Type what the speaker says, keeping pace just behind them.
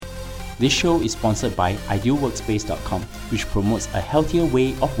This show is sponsored by idealworkspace.com, which promotes a healthier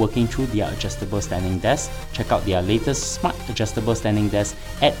way of working through their adjustable standing desk. Check out their latest smart adjustable standing desk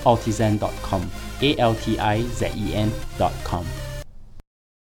at altizen.com, altizen.com.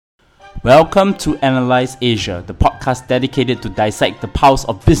 Welcome to Analyze Asia, the podcast dedicated to dissect the pulse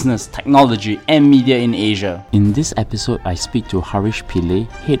of business, technology, and media in Asia. In this episode, I speak to Harish Pillay,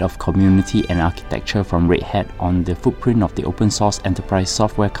 Head of Community and Architecture from Red Hat, on the footprint of the open source enterprise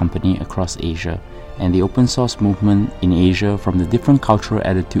software company across Asia, and the open source movement in Asia, from the different cultural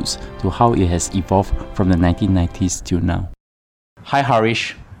attitudes to how it has evolved from the 1990s till now. Hi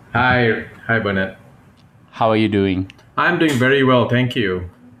Harish. Hi Bernard. How are you doing? I'm doing very well, thank you.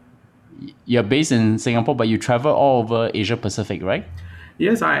 You're based in Singapore, but you travel all over Asia Pacific, right?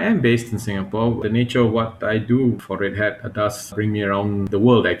 Yes, I am based in Singapore. The nature of what I do for Red Hat does bring me around the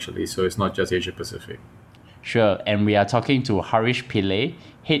world actually, so it's not just Asia Pacific. Sure, and we are talking to Harish Pillay,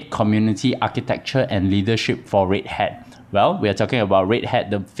 Head Community Architecture and Leadership for Red Hat. Well, we are talking about Red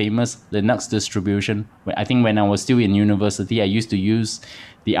Hat, the famous Linux distribution. I think when I was still in university, I used to use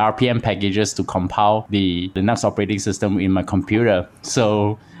the RPM packages to compile the Linux operating system in my computer.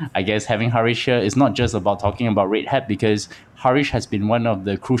 So I guess having Harish here is not just about talking about Red Hat, because Harish has been one of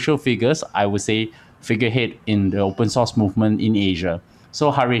the crucial figures, I would say, figurehead in the open source movement in Asia.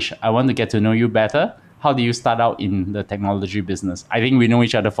 So Harish, I want to get to know you better. How did you start out in the technology business? I think we know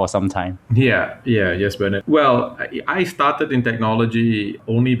each other for some time. Yes, Bernard. Well, I started in technology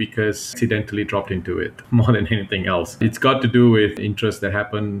only because accidentally dropped into it more than anything else. It's got to do with interests that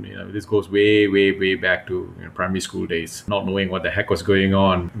happen. This goes way back to primary school days, not knowing what the heck was going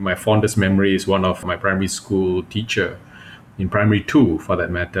on. My fondest memory is one of my primary school teacher, in primary 2 for that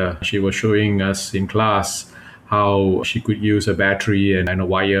matter. She was showing us in class how she could use a battery and a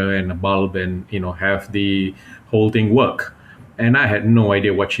wire and a bulb and have the whole thing work. And I had no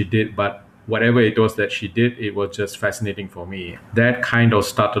idea what she did, but whatever it was that she did, it was just fascinating for me. That kind of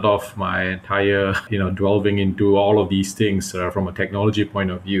started off my entire delving into all of these things from a technology point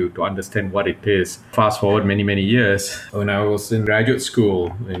of view to understand what it is. Fast forward many years, when I was in graduate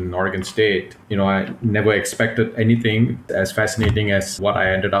school in Oregon State, I never expected anything as fascinating as what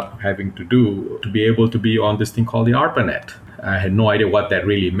I ended up having to do to be able to be on this thing called the ARPANET. I had no idea what that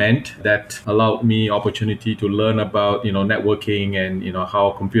really meant. That allowed me opportunity to learn about, networking and,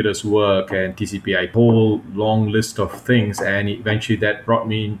 how computers work and TCP/IP, whole long list of things. And eventually that brought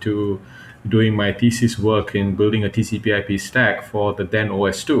me into doing my thesis work in building a TCP/IP stack for the then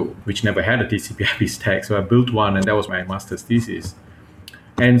OS2, which never had a TCP/IP stack. So I built one, and that was my master's thesis.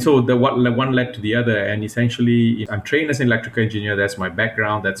 And so one led to the other, and essentially I'm trained as an electrical engineer. That's my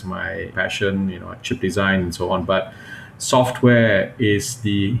background, that's my passion, chip design and so on. But software is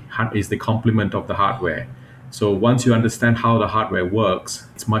the complement of the hardware. So once you understand how the hardware works,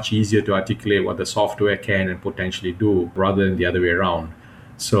 it's much easier to articulate what the software can and potentially do rather than the other way around.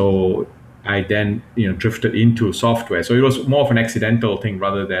 So I then drifted into software. So it was more of an accidental thing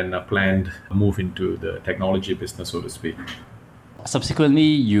rather than a planned move into the technology business, so to speak. Subsequently,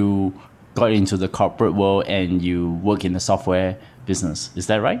 you got into the corporate world and you work in the software business. Is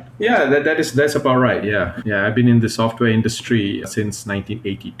that right? Yeah, that's about right. Yeah. I've been in the software industry since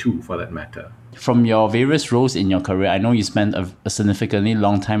 1982, for that matter. From your various roles in your career, I know you spent a significantly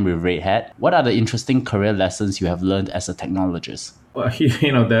long time with Red Hat. What are the interesting career lessons you have learned as a technologist? Well,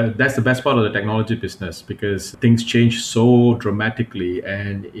 that's the best part of the technology business, because things change so dramatically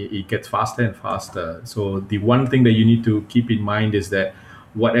and it gets faster and faster. So the one thing that you need to keep in mind is that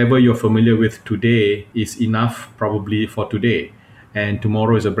whatever you're familiar with today is enough probably for today. And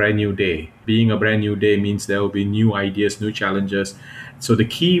tomorrow is a brand new day. Being a brand new day means there will be new ideas, new challenges. So the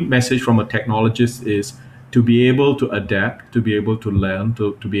key message from a technologist is to be able to adapt, to be able to learn,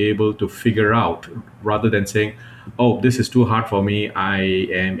 to be able to figure out, rather than saying, oh, this is too hard for me, I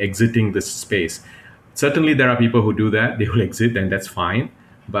am exiting this space. Certainly there are people who do that, they will exit, and that's fine.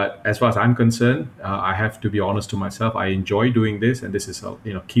 But as far as I'm concerned, I have to be honest to myself. I enjoy doing this, and this is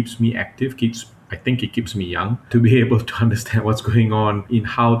keeps me active, I think it keeps me young, to be able to understand what's going on in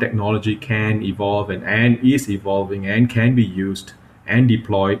how technology can evolve and is evolving and can be used and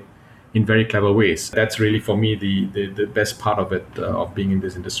deployed in very clever ways. That's really, for me, the best part of it, of being in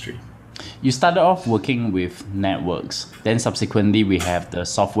this industry. You started off working with networks. Then subsequently, we have the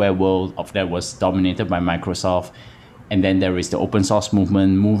software world that was dominated by Microsoft. and then there is the open source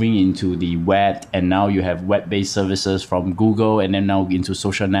movement moving into the web, and now you have web-based services from Google, and then now into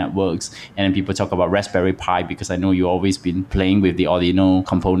social networks, and then people talk about Raspberry Pi, because I know you've always been playing with the Arduino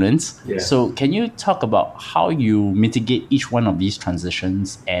components. Yeah. So can you talk about how you mitigate each one of these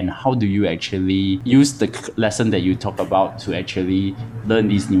transitions, and how do you actually use the lesson that you talk about to actually learn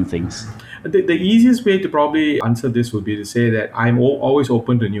these new things? The easiest way to probably answer this would be to say that I'm always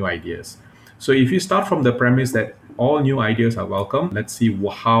open to new ideas. So if you start from the premise that all new ideas are welcome, let's see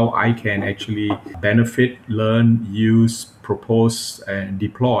how I can actually benefit, learn, use, propose, and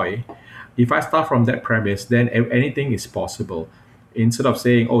deploy. If I start from that premise, then anything is possible. Instead of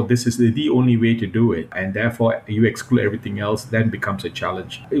saying, oh, this is the only way to do it, and therefore you exclude everything else, then becomes a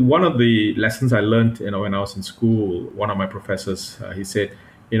challenge. One of the lessons I learned, when I was in school, one of my professors, he said,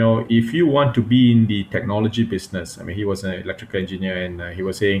 if you want to be in the technology business, he was an electrical engineer, and he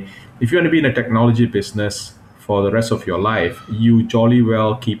was saying, if you want to be in a technology business for the rest of your life, you jolly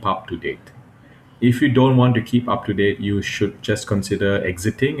well keep up to date. If you don't want to keep up to date, you should just consider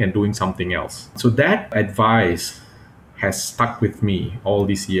exiting and doing something else. So that advice has stuck with me all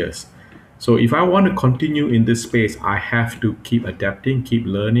these years. So if I want to continue in this space, I have to keep adapting, keep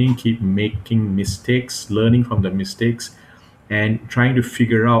learning, keep making mistakes, learning from the mistakes, and trying to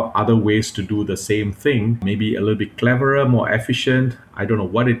figure out other ways to do the same thing, maybe a little bit cleverer, more efficient. I don't know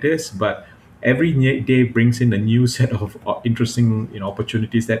what it is, but every day brings in a new set of interesting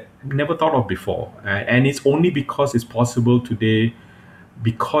opportunities that I never thought of before. And it's only because it's possible today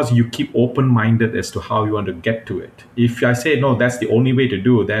because you keep open-minded as to how you want to get to it. If I say, no, that's the only way to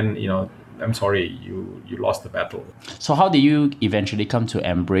do, then, I'm sorry, you lost the battle. So how did you eventually come to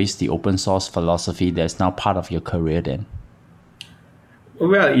embrace the open source philosophy that's now part of your career then?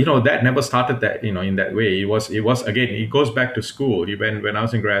 Well, that never started that, in that way. It was again, it goes back to school. When I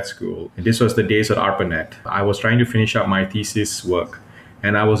was in grad school, this was the days of ARPANET. I was trying to finish up my thesis work,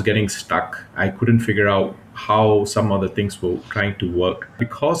 and I was getting stuck. I couldn't figure out how some of the things were trying to work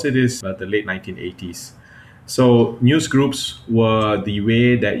because it is the late 1980s. So news groups were the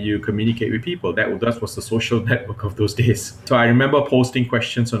way that you communicate with people. That was the social network of those days. So I remember posting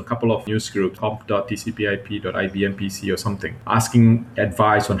questions on a couple of news groups, comp.tcp/ip.ibmpc or something, asking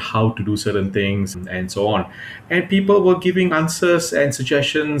advice on how to do certain things and so on. And people were giving answers and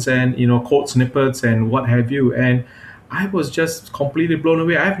suggestions and code snippets and what have you. And I was just completely blown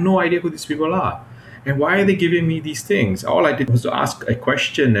away. I have no idea who these people are. And why are they giving me these things? All I did was to ask a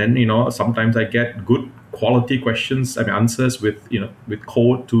question, and sometimes I get good quality questions, answers with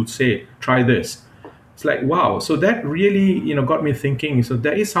code to say, try this. It's like, wow. So that really got me thinking. So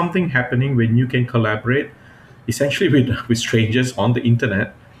there is something happening when you can collaborate essentially with strangers on the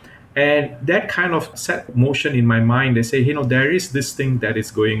internet. And that kind of set motion in my mind. They say, there is this thing that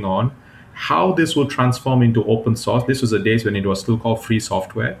is going on. How this will transform into open source. This was the days when it was still called free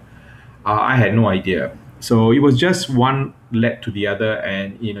software. I had no idea. So it was just one led to the other,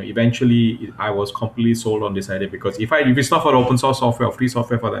 and eventually I was completely sold on this idea, because if it's not for open source software or free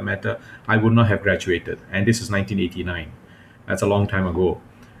software for that matter, I would not have graduated. And this is 1989. That's a long time ago.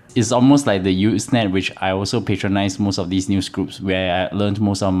 It's almost like the Usenet, which I also patronize most of these news groups, where I learned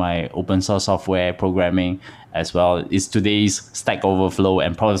most of my open source software programming as well. It's today's Stack Overflow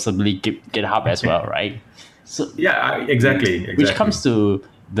and possibly GitHub as well, right? So yeah, exactly. Which comes to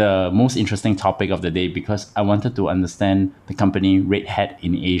the most interesting topic of the day, because I wanted to understand the company Red Hat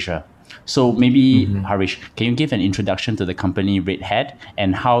in Asia. So maybe, Harish, can you give an introduction to the company Red Hat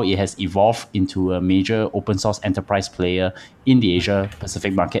and how it has evolved into a major open source enterprise player in the Asia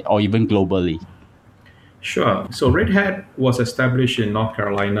Pacific market or even globally? Sure. So Red Hat was established in North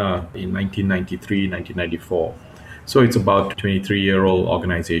Carolina in 1993, 1994. So it's about a 23-year-old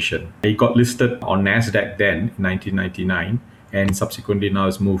organization. It got listed on NASDAQ then in 1999. And subsequently now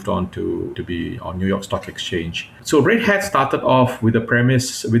has moved on to be on New York Stock Exchange. So Red Hat started off with the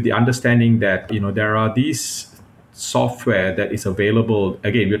premise, with the understanding that there are these software that is available.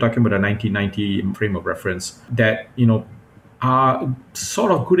 Again, we're talking about a 1990 frame of reference that are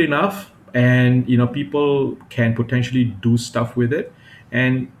sort of good enough, and people can potentially do stuff with it.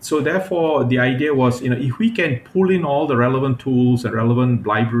 And so therefore the idea was, if we can pull in all the relevant tools and relevant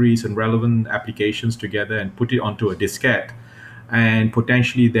libraries and relevant applications together and put it onto a diskette, and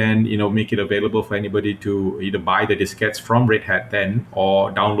potentially then make it available for anybody to either buy the diskettes from Red Hat then or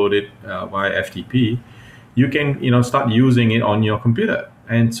download it via FTP, you can start using it on your computer.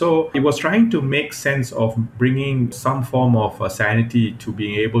 And so it was trying to make sense of bringing some form of sanity to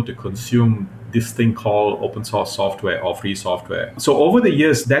being able to consume this thing called open source software or free software. So over the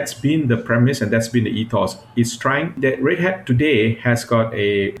years, that's been the premise and that's been the ethos. It's trying that Red Hat today has got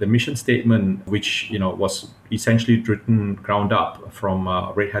the mission statement, which was essentially written ground up from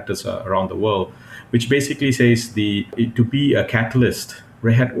Red Hatters around the world, which basically says to be a catalyst.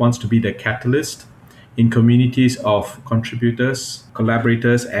 Red Hat wants to be the catalyst in communities of contributors,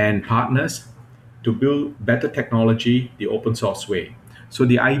 collaborators, and partners to build better technology the open source way. So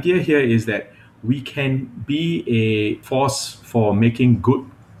the idea here is that we can be a force for making good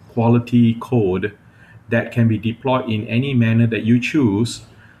quality code that can be deployed in any manner that you choose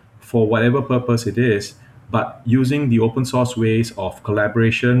for whatever purpose it is, but using the open source ways of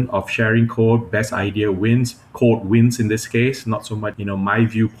collaboration, of sharing code. Best idea wins. Code wins in this case, not so much my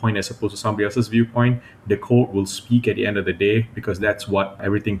viewpoint as opposed to somebody else's viewpoint. The code will speak at the end of the day because that's what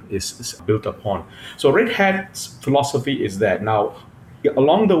everything is built upon. So Red Hat's philosophy is that. Now,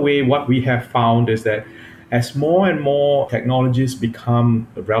 along the way, what we have found is that as more and more technologies become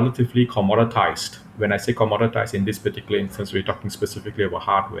relatively commoditized, when I say commoditized in this particular instance, we're talking specifically about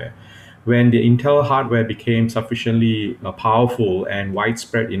hardware. When the Intel hardware became sufficiently powerful and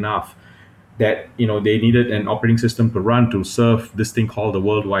widespread enough that they needed an operating system to run to serve this thing called the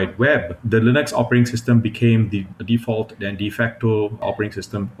World Wide Web, the Linux operating system became the default and de facto operating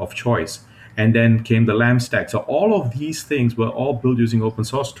system of choice. And then came the LAMP stack. So all of these things were all built using open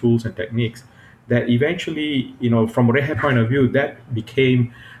source tools and techniques that eventually, from a Red Hat point of view, that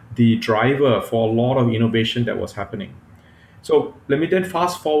became the driver for a lot of innovation that was happening. So let me then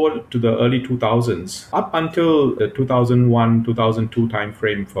fast forward to the early 2000s. Up until the 2001, 2002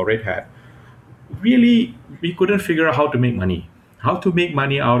 timeframe for Red Hat, really, we couldn't figure out how to make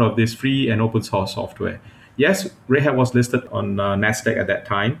money out of this free and open source software. Yes, Red Hat was listed on NASDAQ at that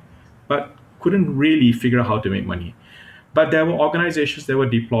time, but couldn't really figure out how to make money. But there were organizations that were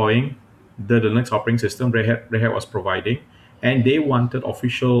deploying the Linux operating system Red Hat was providing, and they wanted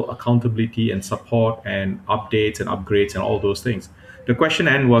official accountability and support and updates and upgrades and all those things. The question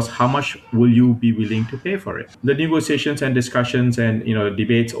then was, how much will you be willing to pay for it? The negotiations and discussions and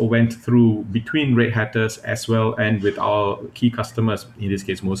debates went through between Red Hatters as well and with our key customers, in this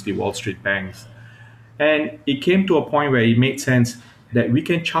case mostly Wall Street banks. And it came to a point where it made sense that we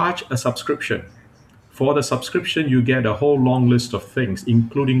can charge a subscription. For the subscription, you get a whole long list of things,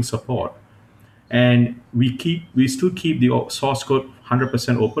 including support. And we still keep the source code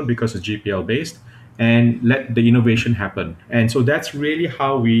 100% open because it's GPL based, and let the innovation happen. And so that's really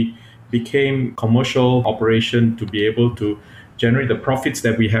how we became commercial operation to be able to generate the profits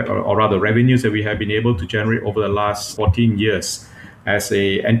that we have, or rather revenues that we have been able to generate over the last 14 years as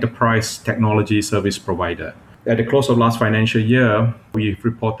a enterprise technology service provider. At the close of last financial year, we've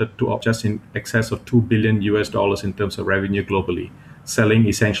reported to just in excess of $2 billion in terms of revenue globally, selling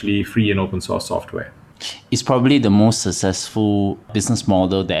essentially free and open source software. It's probably the most successful business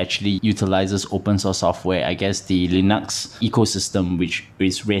model that actually utilizes open source software. I guess the Linux ecosystem,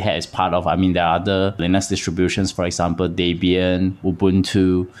 which Red Hat is part of. I mean, there are other Linux distributions, for example, Debian,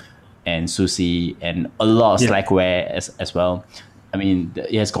 Ubuntu, and SUSE, and a lot of Slackware as well. I mean,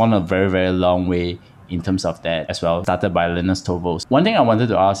 it has gone a very, very long way in terms of that as well, started by Linus Torvalds. One thing I wanted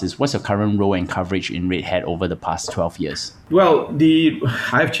to ask is, what's your current role and coverage in Red Hat over the past 12 years? Well,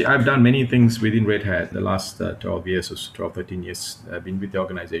 I've done many things within Red Hat the last 12 years or 12, 13 years I've been with the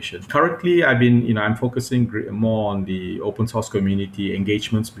organization. Currently, I'm focusing more on the open source community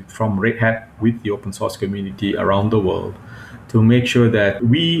engagements from Red Hat with the open source community around the world to make sure that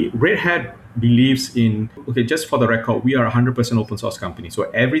Red Hat believes in, just for the record, we are a 100% open source company. So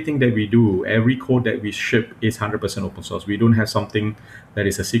everything that we do, every code that we ship is 100% open source. We don't have something that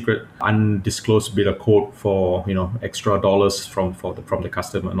is a secret, undisclosed bit of code for extra dollars from the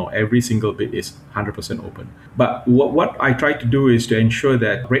customer. No, every single bit is 100% open. But what I try to do is to ensure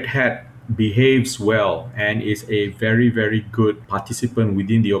that Red Hat behaves well and is a very, very good participant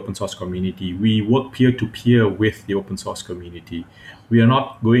within the open source community. We work peer-to-peer with the open source community. We are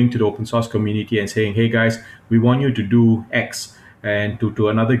not going to the open source community and saying, hey guys, we want you to do X, and to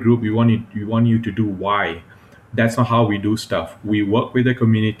another group, we want you to do Y. That's not how we do stuff. We work with the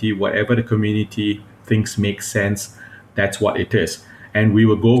community. Whatever the community thinks makes sense, that's what it is. And we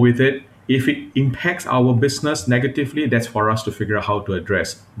will go with it. If it impacts our business negatively, that's for us to figure out how to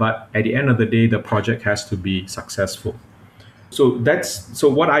address. But at the end of the day, the project has to be successful. So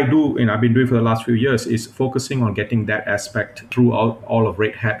what I do, and I've been doing for the last few years, is focusing on getting that aspect throughout all of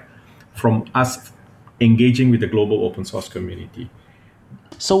Red Hat, from us engaging with the global open source community.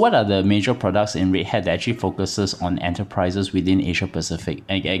 So what are the major products in Red Hat that actually focuses on enterprises within Asia Pacific?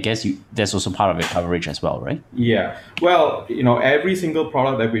 I guess that's also part of your coverage as well, right? Yeah. Well, every single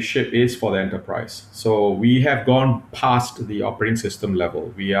product that we ship is for the enterprise. So we have gone past the operating system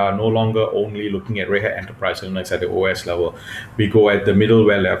level. We are no longer only looking at Red Hat Enterprise Linux at the OS level. We go at the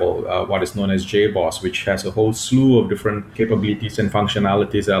middleware level, what is known as JBoss, which has a whole slew of different capabilities and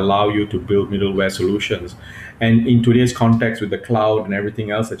functionalities that allow you to build middleware solutions. And in today's context with the cloud and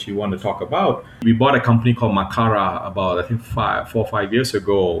everything else that you want to talk about, we bought a company called Makara about, I think, 4 or 5 years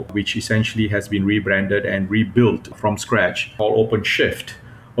ago, which essentially has been rebranded and rebuilt from scratch, called OpenShift.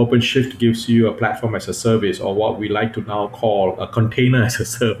 OpenShift gives you a platform as a service, or what we like to now call a container as a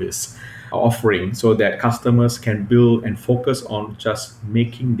service offering, so that customers can build and focus on just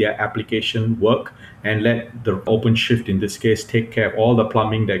making their application work and let the OpenShift, in this case, take care of all the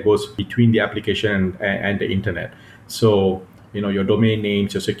plumbing that goes between the application and the internet. So, your domain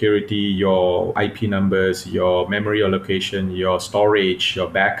names, your security, your IP numbers, your memory allocation, your storage, your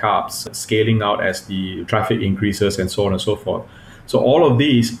backups, scaling out as the traffic increases, and so on and so forth. So all of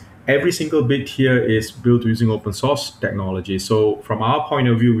these, every single bit here is built using open source technology. So from our point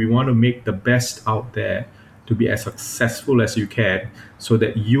of view, we want to make the best out there to be as successful as you can, so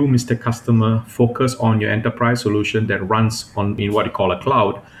that you, Mr. Customer, focus on your enterprise solution that runs in what you call a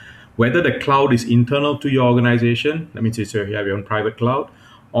cloud. Whether the cloud is internal to your organization, that means you have your own private cloud,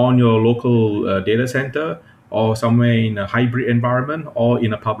 on your local data center, or somewhere in a hybrid environment, or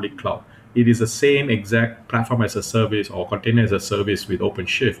in a public cloud. It is the same exact platform as a service or container as a service with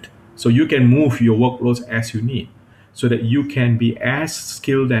OpenShift. So you can move your workloads as you need, so that you can be as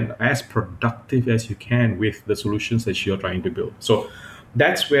skilled and as productive as you can with the solutions that you're trying to build. So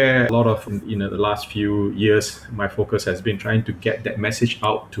that's where a lot of, the last few years, my focus has been trying to get that message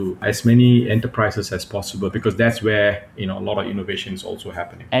out to as many enterprises as possible, because that's where, a lot of innovation is also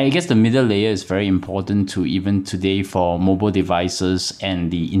happening. And I guess the middle layer is very important to even today for mobile devices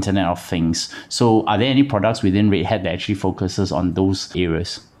and the Internet of Things. So are there any products within Red Hat that actually focuses on those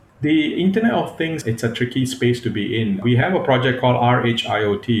areas? The Internet of Things, it's a tricky space to be in. We have a project called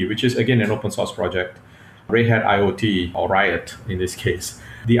RHIoT, which is again an open source project. Red Hat IoT, or Riot in this case.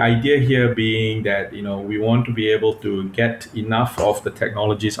 The idea here being that, we want to be able to get enough of the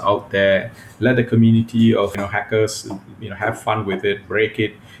technologies out there, let the community of hackers have fun with it, break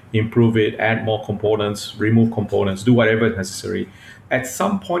it, improve it, add more components, remove components, do whatever is necessary. At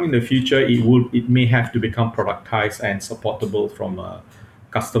some point in the future, it may have to become productized and supportable from a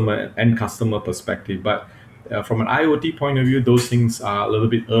customer perspective. But from an IoT point of view, those things are a little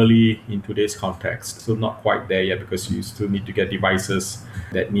bit early in today's context. Still not quite there yet, because you still need to get devices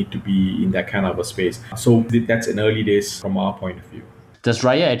that need to be in that kind of a space. So that's in early days from our point of view. Does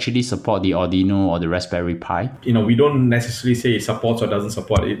Riot actually support the Arduino or the Raspberry Pi? We don't necessarily say it supports or doesn't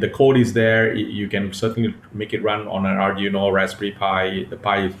support it. The code is there. You can certainly make it run on an Arduino, Raspberry Pi, the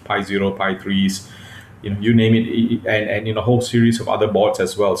Pi 0, Pi 3s, you name it, and a whole series of other boards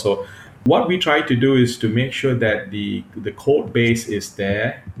as well. So what we try to do is to make sure that the code base is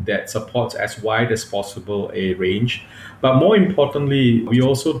there, that supports as wide as possible a range. But more importantly, we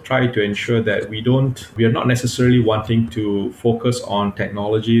also try to ensure that we are not necessarily wanting to focus on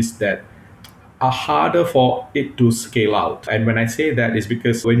technologies that are harder for it to scale out. And when I say that, is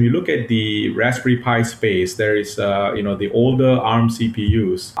because when you look at the Raspberry Pi space, there is, the older ARM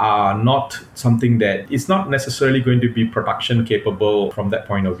CPUs are not something that is not necessarily going to be production capable from that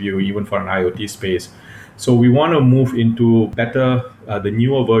point of view, even for an IoT space. So we want to move into better, the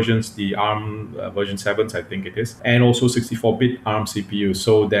newer versions, the ARM version 7s, I think it is, and also 64-bit ARM CPUs,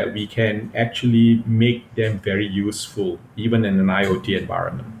 so that we can actually make them very useful, even in an IoT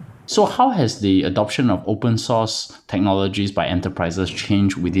environment. So how has the adoption of open source technologies by enterprises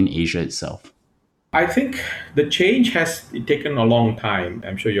changed within Asia itself? I think the change has taken a long time.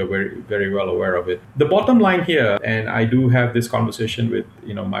 I'm sure you're very, very well aware of it. The bottom line here, and I do have this conversation with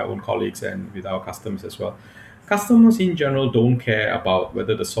my own colleagues and with our customers as well. Customers in general don't care about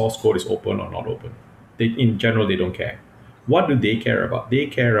whether the source code is open or not open. In general, they don't care. What do they care about? They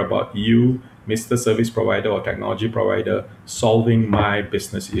care about you, Mr. Service Provider or Technology Provider, solving my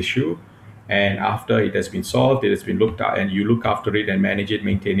business issue. And after it has been solved, it has been looked at, and you look after it and manage it,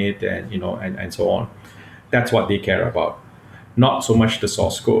 maintain it, and and so on. That's what they care about. Not so much the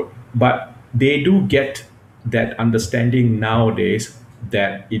source code. But they do get that understanding nowadays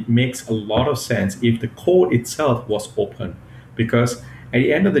that it makes a lot of sense if the code itself was open. Because at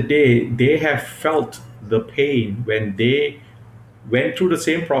the end of the day, they have felt the pain when they went through the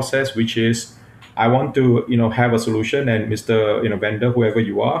same process, which is, I want to have a solution, and Mr. vendor, whoever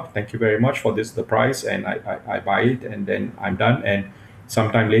you are, thank you very much for the price, and I buy it, and then I'm done. And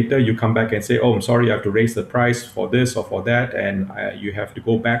Sometime later, you come back and say, oh, I'm sorry, I have to raise the price for this or for that. And you have to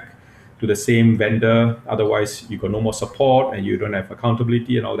go back to the same vendor. Otherwise, you got no more support and you don't have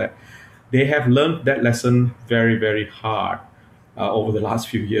accountability and all that. They have learned that lesson very, very hard over the last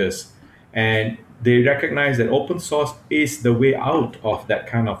few years. And they recognize that open source is the way out of that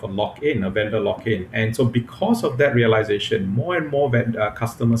kind of a lock-in, a vendor lock-in. And so because of that realization, more and more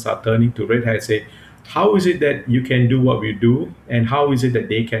customers are turning to Red Hat and say, how is it that you can do what we do? And how is it that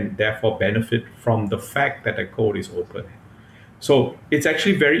they can therefore benefit from the fact that the code is open? So it's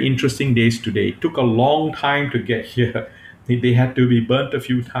actually very interesting days today. It took a long time to get here. They had to be burnt a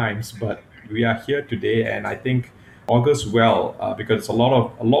few times, but we are here today, and I think augurs well because a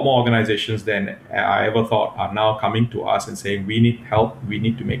lot more organizations than I ever thought are now coming to us and saying we need help, we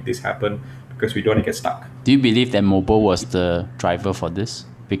need to make this happen because we don't want to get stuck. Do you believe that mobile was the driver for this?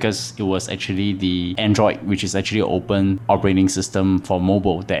 Because it was actually the Android, which is actually an open operating system for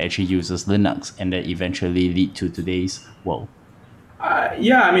mobile that actually uses Linux, and that eventually lead to today's world.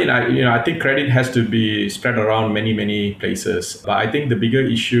 I think credit has to be spread around many places. But I think the bigger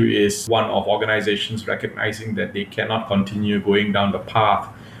issue is one of organizations recognizing that they cannot continue going down the path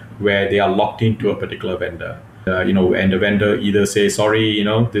where they are locked into a particular vendor. And the vendor either says, sorry,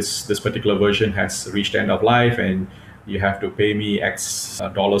 this particular version has reached end of life and you have to pay me X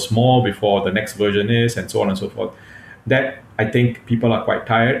dollars more before the next version is, and so on and so forth. That, I think people are quite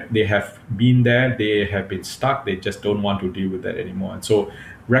tired. They have been there, they have been stuck, they just don't want to deal with that anymore. And so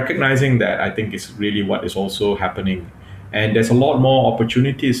recognizing that, I think, is really what is also happening. And there's a lot more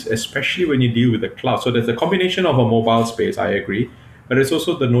opportunities, especially when you deal with the cloud. So there's a combination of a mobile space, I agree, but it's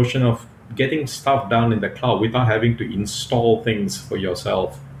also the notion of getting stuff done in the cloud without having to install things for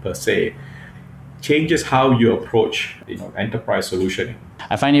yourself per se. Changes how you approach enterprise solutioning.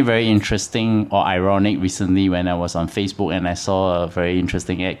 I find it very interesting or ironic recently when I was on Facebook and I saw a very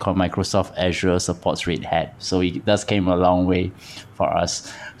interesting ad called Microsoft Azure supports Red Hat. So it does came a long way for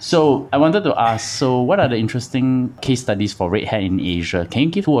us. So I wanted to ask, so what are the interesting case studies for Red Hat in Asia? Can you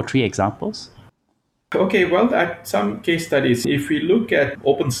give 2 or 3 examples? Okay, well, some case studies. If we look at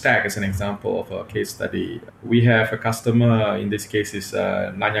OpenStack as an example of a case study, we have a customer, in this case is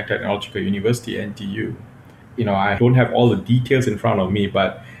Nanyang Technological University, NTU. I don't have all the details in front of me,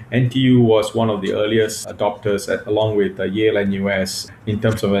 but NTU was one of the earliest adopters along with Yale and US in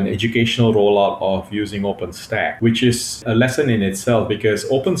terms of an educational rollout of using OpenStack, which is a lesson in itself because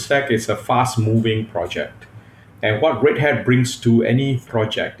OpenStack is a fast-moving project. And what Red Hat brings to any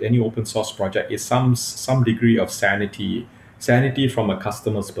project, any open source project, is some degree of sanity from a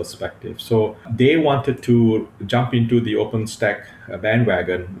customer's perspective. So they wanted to jump into the OpenStack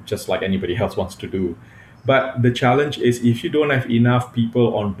bandwagon, just like anybody else wants to do. But the challenge is if you don't have enough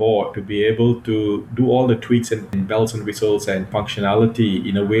people on board to be able to do all the tweaks and bells and whistles and functionality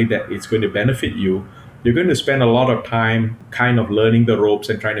in a way that it's going to benefit you, you're going to spend a lot of time kind of learning the ropes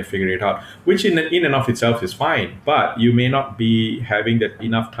and trying to figure it out, which in and of itself is fine, but you may not be having that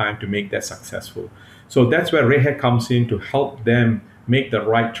enough time to make that successful. So that's where Red Hat comes in to help them make the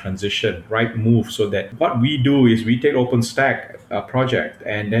right transition, right move, so that what we do is we take OpenStack project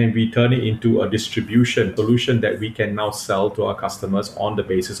and then we turn it into a distribution solution that we can now sell to our customers on the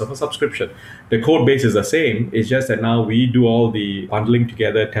basis of a subscription. The code base is the same, it's just that now we do all the bundling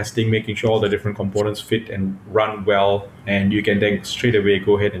together, testing, making sure all the different components fit and run well, and you can then straight away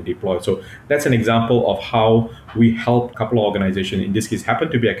go ahead and deploy. So that's an example of how we help a couple of organizations, in this case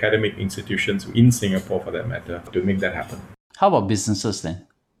happen to be academic institutions in Singapore for that matter, to make that happen. How about businesses then?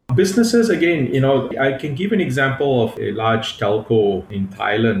 Businesses, again, I can give an example of a large telco in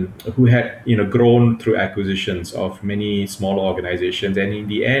Thailand who had, grown through acquisitions of many smaller organizations. And in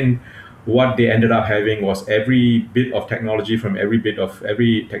the end, what they ended up having was every bit of technology from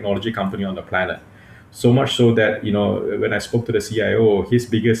every technology company on the planet. So much so that, when I spoke to the CIO, his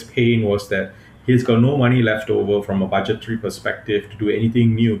biggest pain was that he's got no money left over from a budgetary perspective to do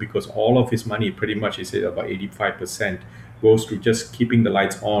anything new because all of his money, pretty much, he said about 85%, goes to just keeping the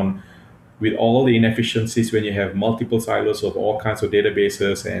lights on with all the inefficiencies when you have multiple silos of all kinds of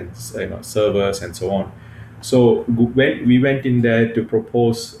databases and servers and so on. So when we went in there to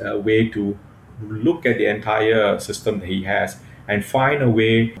propose a way to look at the entire system that he has and find a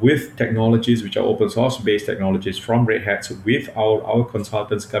way with technologies which are open source based technologies from Red Hat, so with our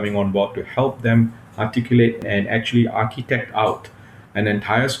consultants coming on board to help them articulate and actually architect out an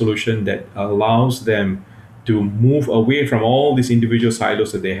entire solution that allows them to move away from all these individual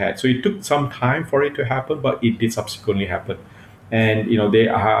silos that they had. So it took some time for it to happen, but it did subsequently happen. And they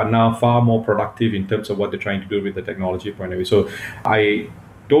are now far more productive in terms of what they're trying to do with the technology point of view. So I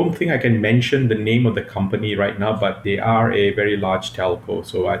don't think I can mention the name of the company right now, but they are a very large telco.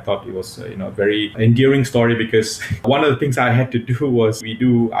 So I thought it was a very endearing story, because one of the things I had to do was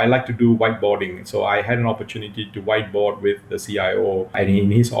I like to do whiteboarding. So I had an opportunity to whiteboard with the CIO and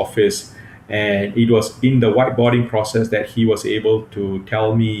in his office. And it was in the whiteboarding process that he was able to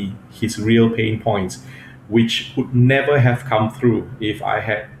tell me his real pain points, which would never have come through if I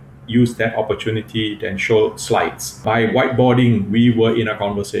had used that opportunity and show slides. By whiteboarding, we were in a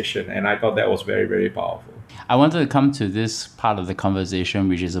conversation, and I thought that was very, very powerful. I wanted to come to this part of the conversation,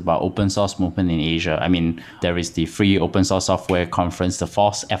 which is about open source movement in Asia. I mean, there is the Free Open Source Software Conference, the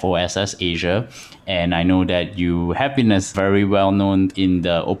FOSS Asia. And I know that you have been as very well known in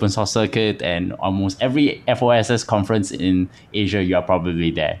the open source circuit, and almost every FOSS conference in Asia, you are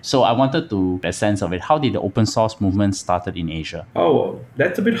probably there. So I wanted to get a sense of it. How did the open source movement started in Asia? Oh,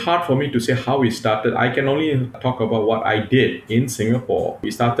 that's a bit hard for me to say how we started. I can only talk about what I did in Singapore.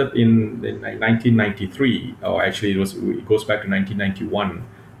 We started in 1993. Or actually, it goes back to 1991.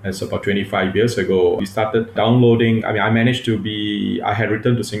 That's about 25 years ago. We started downloading. I had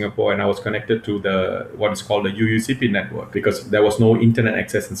returned to Singapore, and I was connected to what is called the UUCP network, because there was no internet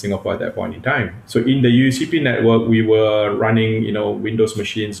access in Singapore at that point in time. So in the UUCP network, we were running, Windows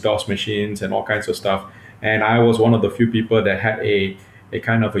machines, DOS machines, and all kinds of stuff. And I was one of the few people that had a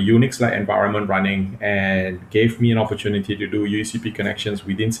kind of a Unix-like environment running, and gave me an opportunity to do UCP connections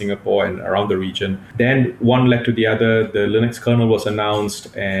within Singapore and around the region. Then one led to the other. The Linux kernel was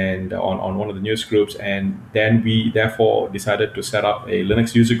announced and on one of the news groups, and then we therefore decided to set up a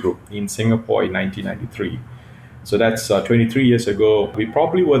Linux user group in Singapore in 1993. So that's 23 years ago. We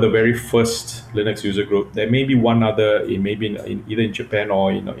probably were the very first Linux user group. There may be one other, either in Japan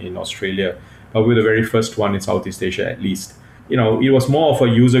or in Australia, but we're the very first one in Southeast Asia at least. It was more of a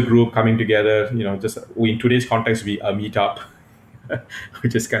user group coming together, just in today's context, a meetup,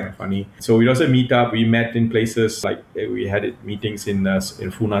 which is kind of funny. So it was a meetup. We met in places like we had meetings in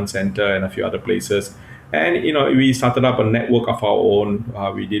Funan Center and a few other places. And, we started up a network of our own.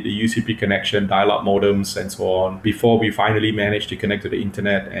 We did the UCP connection, dial-up modems, and so on, before we finally managed to connect to the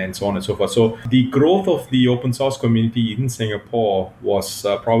internet, and so on and so forth. So the growth of the open source community in Singapore was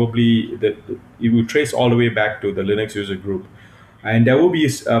probably it would trace all the way back to the Linux user group. And there will be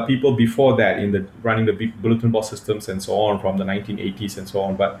people before that running the bulletin board systems and so on from the 1980s and so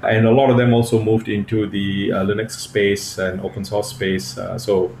on. And a lot of them also moved into the Linux space and open source space.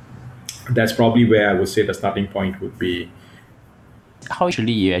 So that's probably where I would say the starting point would be. How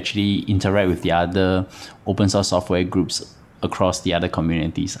you actually interact with the other open source software groups across the other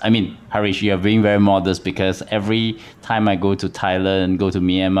communities? I mean, Harish, you are being very modest, because every time I go to Thailand, go to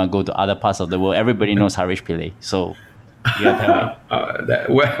Myanmar, go to other parts of the world, everybody knows Harish Pillay. So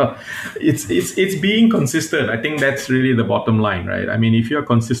it's being consistent. I think that's really the bottom line, right? I mean, if you're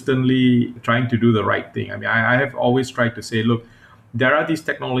consistently trying to do the right thing, I have always tried to say, look, there are these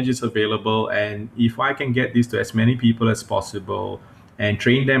technologies available, and if I can get these to as many people as possible and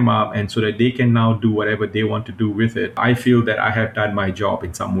train them up, and so that they can now do whatever they want to do with it, I feel that I have done my job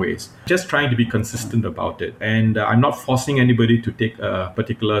in some ways. Just trying to be consistent about it. And I'm not forcing anybody to take a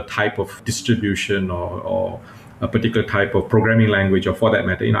particular type of distribution or a particular type of programming language, or for that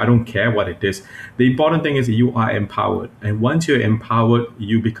matter, I don't care what it is. The important thing is you are empowered. And once you're empowered,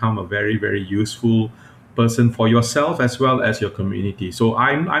 you become a very, very useful person for yourself as well as your community. So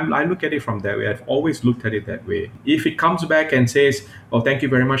I look at it from that way. I've always looked at it that way. If it comes back and says, "Oh, thank you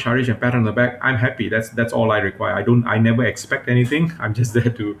very much, Harish," and pat on the back, I'm happy. That's all I require. I never expect anything. I'm just there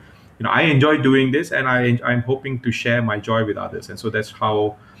to, I enjoy doing this, and I'm hoping to share my joy with others. And so that's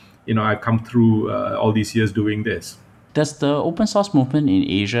how, I've come through all these years doing this. Does the open source movement in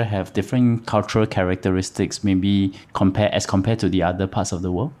Asia have different cultural characteristics, maybe compared to the other parts of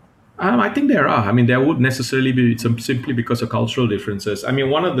the world? I think there are. There would necessarily be simply because of cultural differences.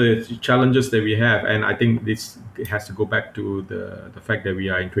 One of the challenges that we have, and I think this has to go back to the fact that we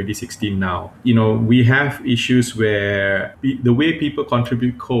are in 2016 now. We have issues where the way people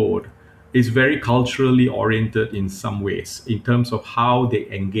contribute code is very culturally oriented in some ways, in terms of how they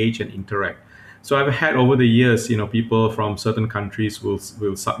engage and interact. So I've had over the years, people from certain countries will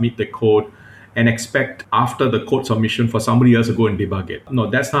submit the code and expect after the code submission for somebody else to go and debug it. No,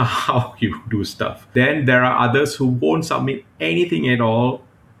 that's not how you do stuff. Then there are others who won't submit anything at all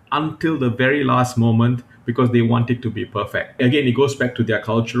until the very last moment, because they want it to be perfect. Again, it goes back to their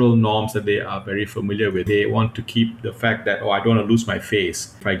cultural norms that they are very familiar with. They want to keep the fact that, I don't want to lose my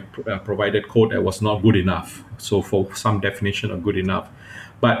face if I provided code that was not good enough. So for some definition of good enough.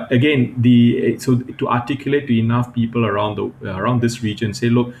 But again, so to articulate to enough people around this region, say,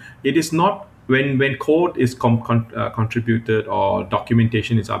 look, it is not when code is contributed or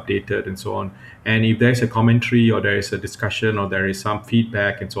documentation is updated and so on, and if there's a commentary or there is a discussion or there is some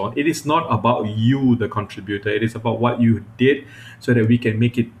feedback and so on, it is not about you, the contributor. It is about what you did so that we can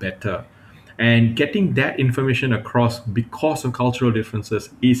make it better. And getting that information across because of cultural differences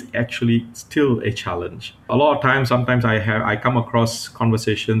is actually still a challenge. A lot of times, sometimes I come across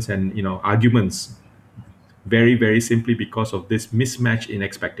conversations and arguments very, very simply because of this mismatch in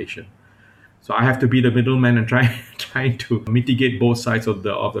expectation. So I have to be the middleman and trying to mitigate both sides of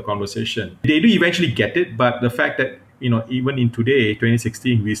the conversation. They do eventually get it, but the fact that even in today,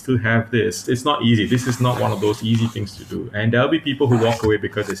 2016, we still have this. It's not easy. This is not one of those easy things to do. And there'll be people who walk away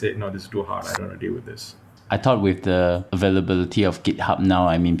because they say, no, this is too hard. I don't want to deal with this. I thought with the availability of GitHub now,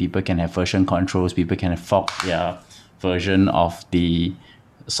 I mean, people can have version controls, people can fork their version of the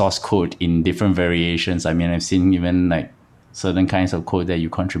source code in different variations. I mean, I've seen even like certain kinds of code that you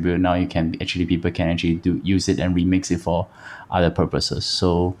contribute now, people can actually use it and remix it for other purposes.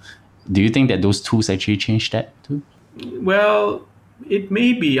 So do you think that those tools actually change that too? Well, it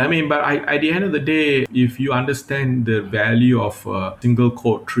may be. I mean, but at the end of the day, if you understand the value of a single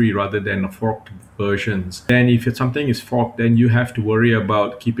code tree rather than forked versions, then if something is forked, then you have to worry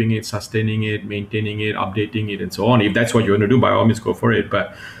about keeping it, sustaining it, maintaining it, updating it, and so on. If that's what you want to do, by all means, go for it.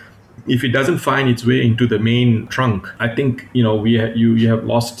 But if it doesn't find its way into the main trunk, I think you have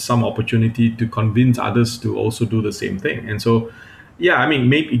lost some opportunity to convince others to also do the same thing. And so, yeah, I mean,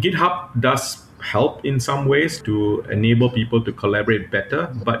 maybe GitHub does help in some ways to enable people to collaborate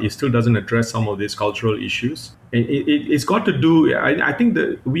better, but it still doesn't address some of these cultural issues. It's got to do. I think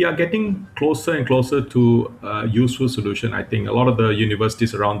that we are getting closer and closer to a useful solution. I think a lot of the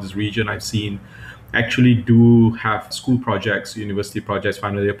universities around this region I've seen actually do have school projects, university projects,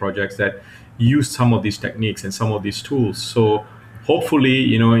 final year projects that use some of these techniques and some of these tools. So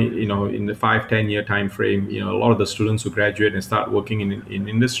hopefully, in the 5-10 year time frame, a lot of the students who graduate and start working in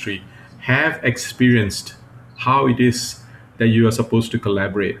industry have experienced how it is that you are supposed to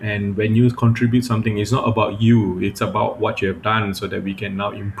collaborate. And when you contribute something, it's not about you, it's about what you have done so that we can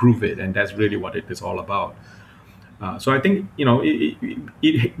now improve it. And that's really what it is all about. So I think,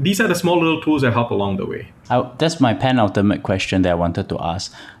 these are the small little tools that help along the way. That's my penultimate question that I wanted to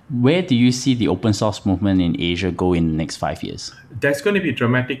ask. Where do you see the open source movement in Asia go in the next 5 years? There's going to be a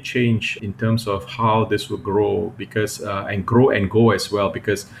dramatic change in terms of how this will grow and grow and go as well,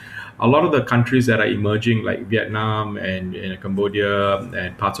 because a lot of the countries that are emerging, like Vietnam and Cambodia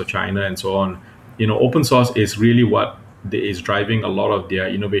and parts of China and so on, open source is really what is driving a lot of their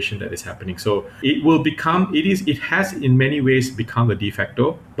innovation that is happening. So it has in many ways become a de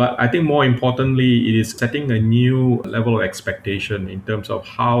facto, but I think more importantly, it is setting a new level of expectation in terms of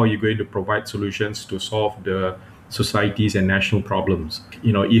how are you going to provide solutions to solve the societies and national problems.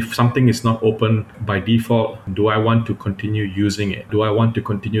 If something is not open by default, do I want to continue using it? Do I want to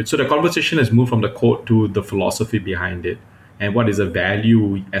continue? So the conversation has moved from the code to the philosophy behind it and what is the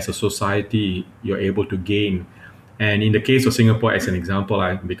value as a society you're able to gain. And in the case of Singapore, as an example,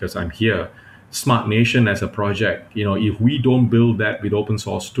 because I'm here, Smart Nation as a project, if we don't build that with open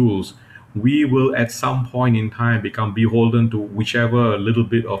source tools, we will at some point in time become beholden to whichever little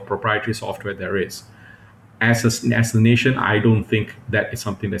bit of proprietary software there is. As a nation, I don't think that is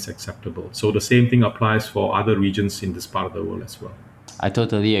something that's acceptable. So the same thing applies for other regions in this part of the world as well. I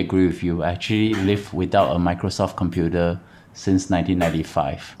totally agree with you. I actually live without a Microsoft computer since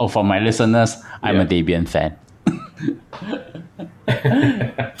 1995. Oh, for my listeners, I'm a Debian fan.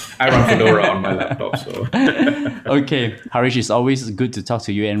 I run Fedora on my laptop, so. Okay, Harish, it's always good to talk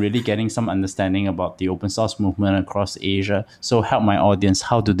to you and really getting some understanding about the open source movement across Asia. So help my audience.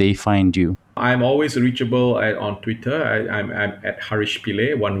 How do they find you? I'm always reachable on Twitter. I'm at Harish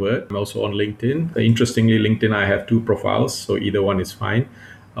Pillay, one word. I'm also on LinkedIn. Interestingly, LinkedIn, I have 2 profiles, so either one is fine.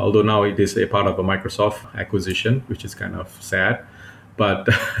 Although now it is a part of a Microsoft acquisition, which is kind of sad. But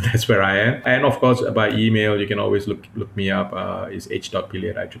that's where I am. And of course, by email, you can always look me up. It's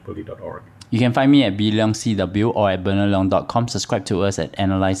h.pillay@IEEE.org. You can find me at bleongcw or at bernardleong.com. Subscribe to us at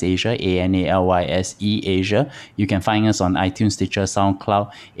Analyze Asia, ANALYSE Asia. You can find us on iTunes, Stitcher, SoundCloud,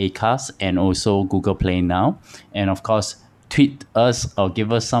 Acast, and also Google Play now. And of course, tweet us or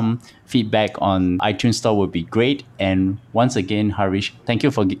give us some feedback on iTunes Store would be great. And once again, Harish, thank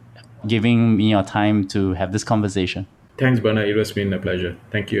you for giving me your time to have this conversation. Thanks, Bernard. It has been a pleasure.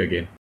 Thank you again.